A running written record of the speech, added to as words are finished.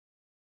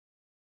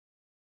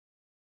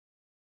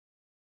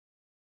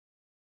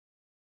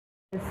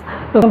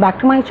Welcome back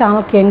to my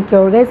channel can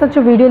cure guys.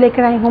 जो video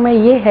लेकर आई हूँ मैं,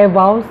 ये है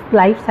वाव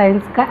लाइफ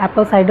साइंस का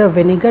एप्पल साइडर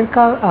विनेगर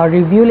का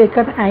रिव्यू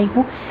लेकर आई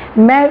हूँ।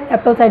 मैं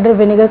एप्पल साइडर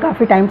विनेगर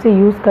काफ़ी टाइम से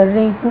यूज़ कर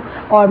रही हूँ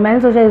और मैंने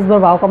सोचा इस बार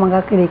वाव का मंगा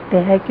के देखते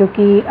हैं,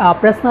 क्योंकि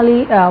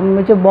पर्सनली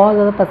मुझे बहुत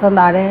ज़्यादा पसंद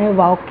आ रहे हैं।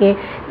 वाव के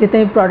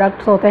जितने भी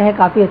प्रोडक्ट्स होते हैं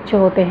काफ़ी अच्छे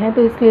होते हैं,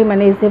 तो इसलिए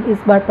मैंने इसे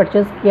इस बार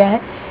परचेज़ किया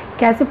है।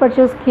 कैसे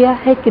परचेज़ किया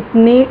है,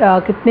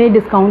 कितने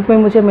डिस्काउंट में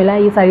मुझे मिला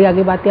है, ये सारी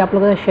आगे बातें आप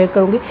लोगों से शेयर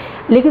करूँगी।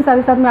 लेकिन साथ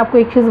ही साथ मैं आपको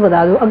एक चीज़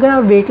बता दूँ, अगर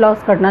आप वेट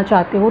लॉस करना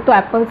चाहते हो तो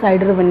एप्पल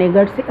साइडर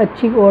विनेगर से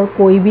अच्छी और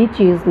कोई भी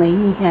चीज़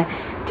नहीं है।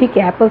 ठीक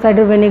है, एप्पल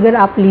साइडर विनेगर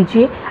आप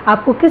लीजिए।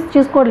 आपको किस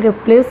चीज़ को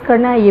रिप्लेस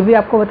करना है ये भी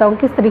आपको बताऊँ,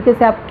 किस तरीके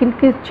से आप किन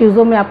किस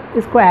चीज़ों में आप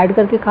इसको ऐड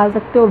करके खा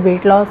सकते हो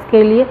वेट लॉस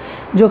के लिए,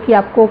 जो कि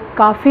आपको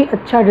काफ़ी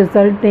अच्छा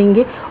रिजल्ट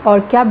देंगे और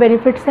क्या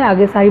बेनिफिट्स हैं,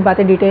 आगे सारी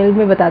बातें डिटेल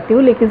में बताती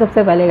हूँ। लेकिन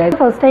सबसे पहले गाइस,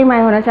 फर्स्ट टाइम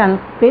आए हो ना चैनल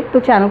पे, तो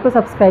चैनल को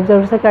सब्सक्राइब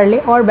ज़रूर से कर ले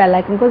और बेल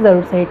आइकन को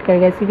ज़रूर से हिट कर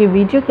गाइस, क्योंकि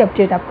वीडियो की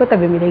अपडेट आपको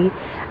तभी मिलेगी।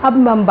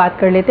 अब हम बात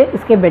कर लेते हैं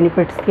इसके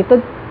बेनिफिट्स की। तो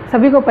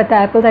सभी को पता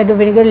है एप्पल साइडर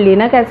विनेगर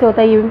लेना कैसे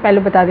होता है, ये मैं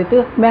पहले बता देती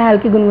हूँ। मैं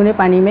हल्की गुनगुने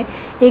पानी में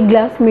एक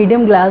ग्लास,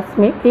 मीडियम ग्लास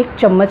में 1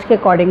 चम्मच के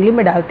अकॉर्डिंगली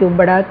मैं डालती हूँ।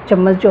 बड़ा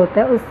चम्मच जो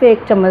होता है उससे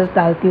 1 चम्मच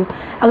डालती हूँ।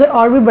 अगर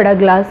और भी बड़ा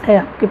ग्लास है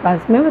आपके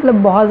पास में,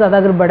 मतलब बहुत ज़्यादा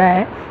अगर बड़ा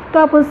है, तो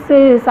आप उससे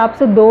हिसाब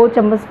से 2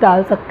 चम्मच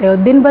डाल सकते हो।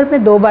 दिन भर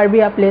में 2 बार भी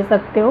आप ले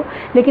सकते हो,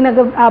 लेकिन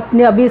अगर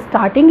आपने अभी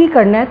स्टार्टिंग ही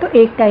करना है तो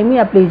एक टाइम ही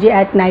आप लीजिए।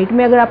 एट नाइट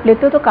में अगर आप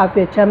लेते हो तो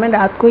काफ़ी अच्छा है। मैं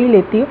रात को ही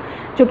लेती हूँ,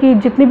 क्योंकि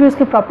जितनी भी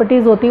उसकी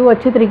प्रॉपर्टीज़ होती है वो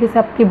अच्छी तरीके से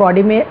आपकी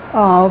बॉडी में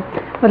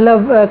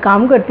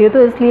काम करती है,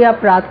 तो इसलिए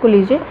आप रात को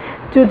लीजिए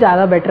जो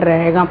ज़्यादा बेटर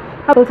रहेगा।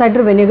 एप्पल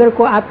साइडर विनेगर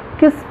को आप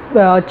किस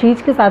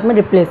चीज़ के साथ में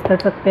रिप्लेस कर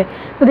सकते हैं,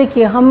 तो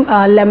देखिए हम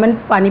लेमन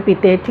पानी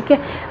पीते हैं, ठीक है,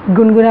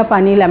 गुनगुना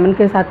पानी लेमन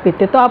के साथ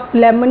पीते हैं, तो आप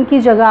लेमन की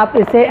जगह आप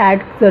इसे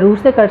ऐड ज़रूर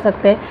से कर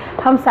सकते हैं।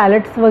 हम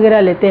सैलड्स वगैरह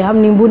लेते हैं, हम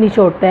नींबू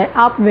निचोड़ते हैं,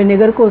 आप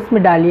विनेगर को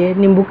उसमें डालिए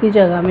नींबू की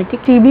जगह में। ठीक,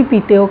 टी भी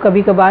पीते हो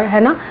कभी कभार,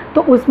 है ना,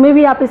 तो उसमें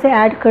भी आप इसे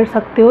ऐड कर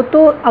सकते हो।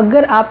 तो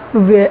अगर आप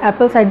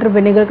एप्पल साइडर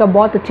विनेगर का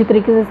बहुत अच्छी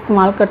तरीके से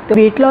इस्तेमाल करते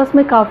हो, वेट लॉस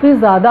में काफ़ी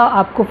ज़्यादा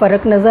आपको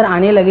फ़र्क नज़र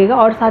आने लगेगा।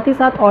 और साथ ही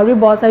साथ और भी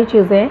बहुत सारी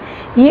चीज़ें हैं,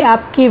 ये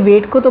आपके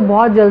वेट को तो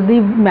बहुत जल्दी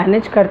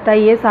मैनेज करता है,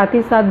 ये साथ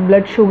ही साथ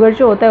ब्लड शुगर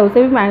जो होता है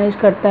उसे भी मैनेज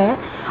करता है,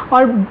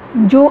 और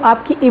जो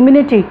आपकी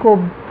इम्यूनिटी को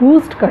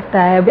बूस्ट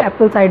करता है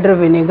एप्पल साइडर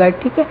विनेगर।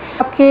 ठीक है,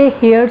 आपके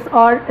हेयर्स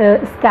और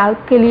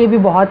स्कैल्प के लिए भी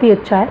बहुत ही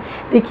अच्छा है।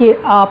 देखिए,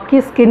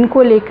 आपकी स्किन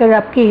को लेकर,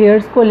 आपके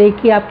हेयर्स को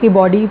लेकर, आपकी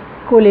बॉडी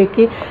को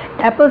लेके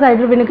एप्पल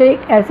साइडर विनेगर एक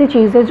ऐसी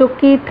चीज़ है जो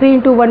कि 3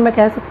 in 1 मैं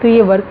कह सकती हूँ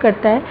ये वर्क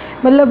करता है।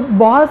 मतलब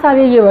बहुत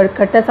सारे ये वर्क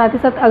करता है। साथ ही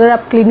साथ अगर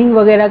आप क्लीनिंग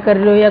वगैरह कर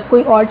रहे हो या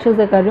कोई और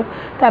चीज़ें कर रहे हो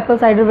तो एप्पल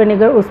साइडर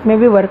विनेगर उसमें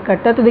भी वर्क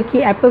करता है। तो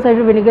देखिए, एप्पल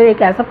साइडर विनेगर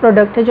एक ऐसा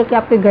प्रोडक्ट है जो कि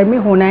आपके घर में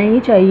होना ही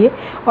चाहिए,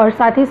 और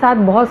साथ ही साथ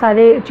बहुत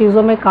सारे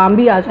चीज़ों में काम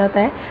भी आ जाता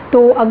है।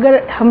 तो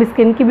अगर हम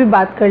स्किन की भी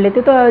बात कर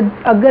लेते तो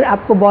अगर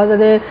आपको बहुत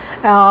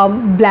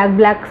ज़्यादा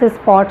ब्लैक से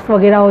स्पॉट्स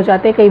वगैरह हो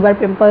जाते हैं कई बार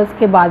पिंपल्स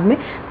के बाद में,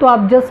 तो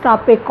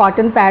आप एक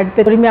कॉटन पैड पे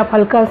में आप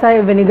हल्का सा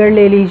विनेगर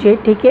ले लीजिए,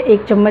 ठीक है,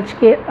 1 चम्मच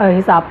के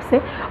हिसाब से,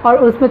 और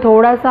उसमें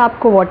थोड़ा सा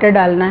आपको वाटर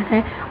डालना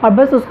है, और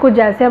बस उसको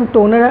जैसे हम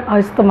टोनर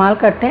इस्तेमाल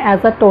करते हैं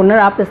एज अ टोनर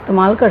आप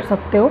इस्तेमाल कर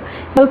सकते हो।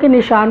 बाल के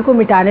निशान को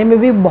मिटाने में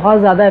भी बहुत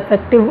ज़्यादा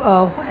इफ़ेक्टिव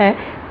है।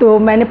 तो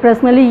मैंने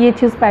पर्सनली ये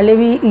चीज़ पहले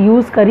भी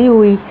यूज़ करी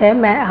हुई है,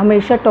 मैं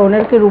हमेशा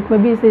टोनर के रूप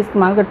में भी इसे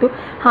इस्तेमाल करती हूँ।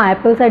 हाँ,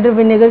 एप्पल साइडर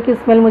विनेगर की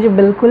स्मेल मुझे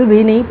बिल्कुल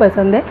भी नहीं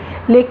पसंद है,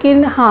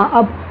 लेकिन हाँ,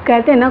 अब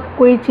कहते हैं ना,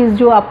 कोई चीज़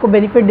जो आपको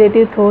बेनिफिट देती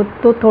है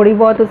तो थोड़ी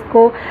बहुत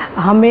उसको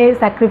हमें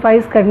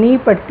सैक्रिफाइस करनी ही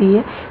पड़ती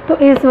है। तो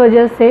इस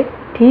वजह से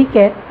ठीक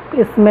है,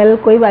 स्मेल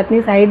कोई बात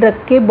नहीं, साइड रख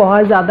के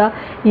बहुत ज़्यादा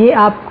ये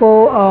आपको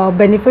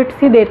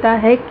बेनिफिट्स ही देता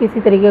है, किसी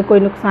तरीके का कोई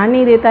नुकसान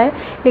नहीं देता है।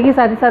 लेकिन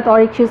साथ ही साथ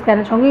और एक चीज़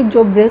कहना चाहूँगी,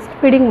 जो ब्रेस्ट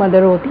फीडिंग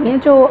मदर होती हैं,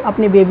 जो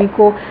अपने बेबी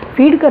को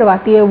फीड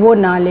करवाती है, वो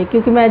ना ले।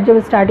 क्योंकि मैं जब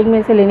स्टार्टिंग में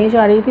इसे लेने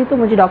जा रही थी तो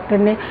मुझे डॉक्टर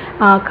ने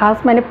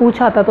ख़ास मैंने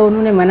पूछा था तो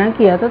उन्होंने मना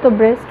किया था। तो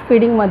ब्रेस्ट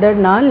फीडिंग मदर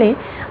ना लें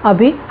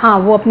अभी। हाँ,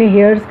 वो अपने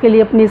हेयर्स के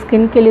लिए, अपनी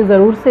स्किन के लिए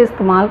ज़रूर से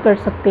इस्तेमाल कर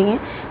सकती हैं,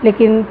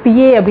 लेकिन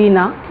पिए अभी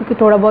ना, क्योंकि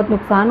थोड़ा बहुत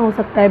नुकसान हो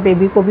सकता है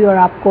बेबी को भी और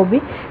आपको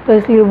भी, तो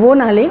इसलिए वो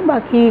ना लें।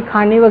 बाकी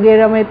खाने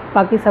वगैरह में,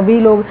 बाकी सभी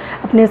लोग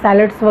अपने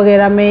सैलड्स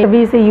वगैरह में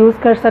सभी इसे यूज़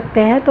कर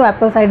सकते हैं। तो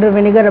एप्पल साइडर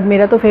विनेगर अब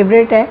मेरा तो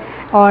फेवरेट है,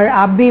 और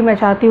आप भी, मैं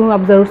चाहती हूँ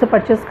आप ज़रूर से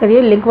परचेज़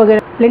करिए।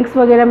 लिंक्स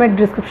वगैरह मैं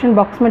डिस्क्रिप्शन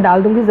बॉक्स में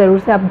डाल दूँगी, ज़रूर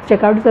से आप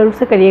चेकआउट ज़रूर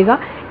से करिएगा।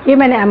 ये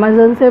मैंने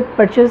अमेज़न से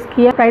परचेज़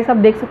किया, प्राइस आप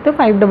देख सकते हो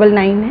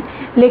 599 है,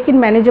 लेकिन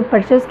मैंने जब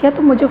परचेज़ किया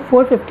तो मुझे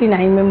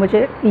 459 में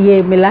मुझे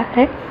ये मिला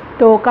है,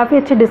 तो काफ़ी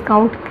अच्छे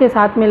डिस्काउंट के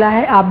साथ मिला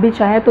है। आप भी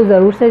चाहें तो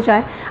ज़रूर से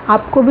चाहें,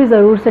 आपको भी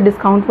ज़रूर से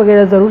डिस्काउंट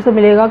वगैरह ज़रूर से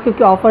मिलेगा,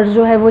 क्योंकि ऑफ़र्स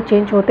जो है वो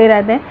चेंज होते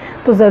रहते हैं।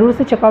 तो ज़रूर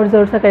से चेकआउट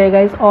ज़रूर से करेगा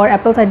इस। और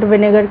एप्पल साइडर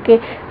विनेगर के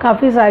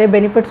काफ़ी सारे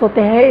बेनिफिट्स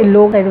होते हैं,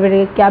 लोग साइडर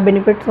विनेगर क्या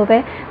बेनिफिट्स होते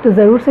हैं, तो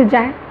ज़रूर से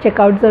जाएँ,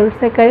 चेकआउट ज़रूर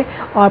से करें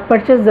और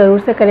परचेज़ ज़रूर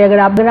से करें। अगर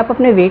आप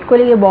अपने वेट को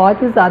लेकर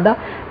बहुत ही ज़्यादा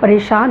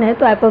परेशान है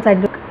तो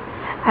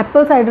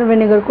एप्पल साइडर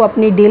विनेगर को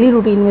अपनी डेली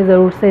रूटीन में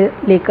ज़रूर से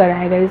लेकर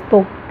आएगा इस।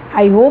 तो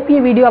आई होप ये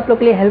वीडियो आप लोग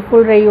के लिए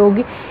हेल्पफुल रही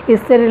होगी।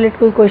 इससे रिलेटेड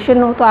कोई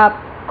क्वेश्चन हो तो आप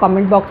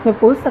कमेंट बॉक्स में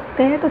पूछ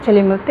सकते हैं। तो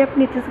चलिए मिलते हैं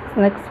अपनी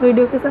नेक्स्ट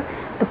वीडियो के साथ,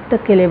 तब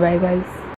तक के लिए बाय गाइस।